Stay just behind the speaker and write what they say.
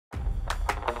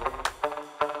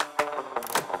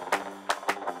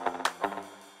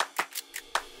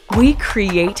We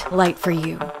create light for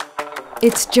you.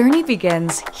 Its journey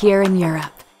begins here in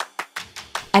Europe,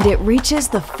 and it reaches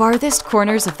the farthest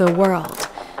corners of the world.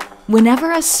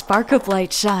 Whenever a spark of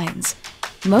light shines,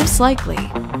 most likely,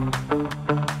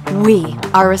 we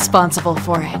are responsible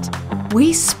for it.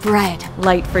 We spread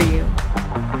light for you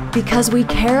because we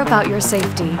care about your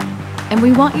safety and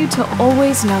we want you to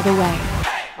always know the way.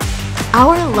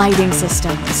 Our lighting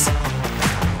systems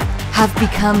have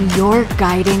become your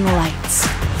guiding lights.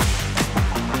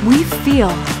 We feel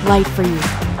light for you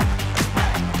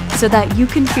so that you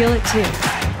can feel it too.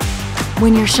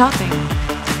 When you're shopping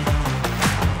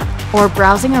or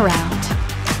browsing around,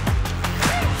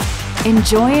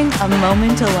 enjoying a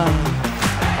moment alone,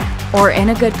 or in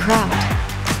a good crowd,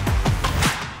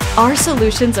 our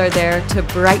solutions are there to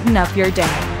brighten up your day.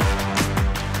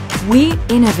 We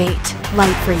innovate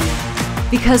light for you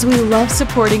because we love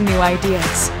supporting new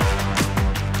ideas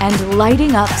and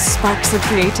lighting up sparks of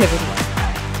creativity.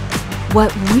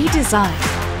 What we design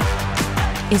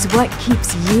is what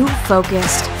keeps you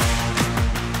focused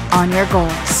on your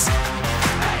goals.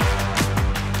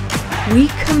 We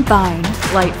combine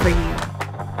light for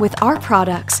you with our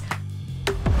products.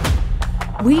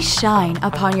 We shine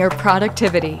upon your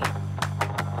productivity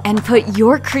and put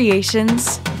your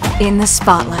creations in the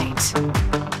spotlight.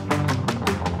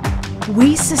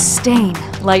 We sustain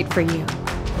light for you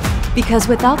because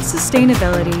without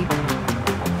sustainability,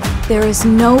 there is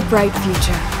no bright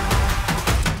future.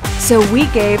 So we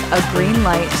gave a green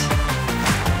light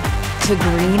to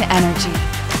green energy,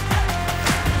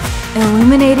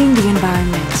 illuminating the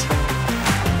environment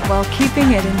while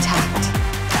keeping it intact.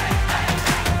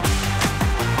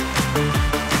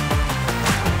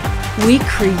 We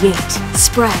create,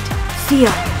 spread,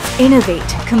 feel, innovate,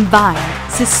 combine,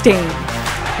 sustain.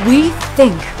 We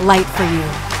think light for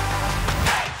you.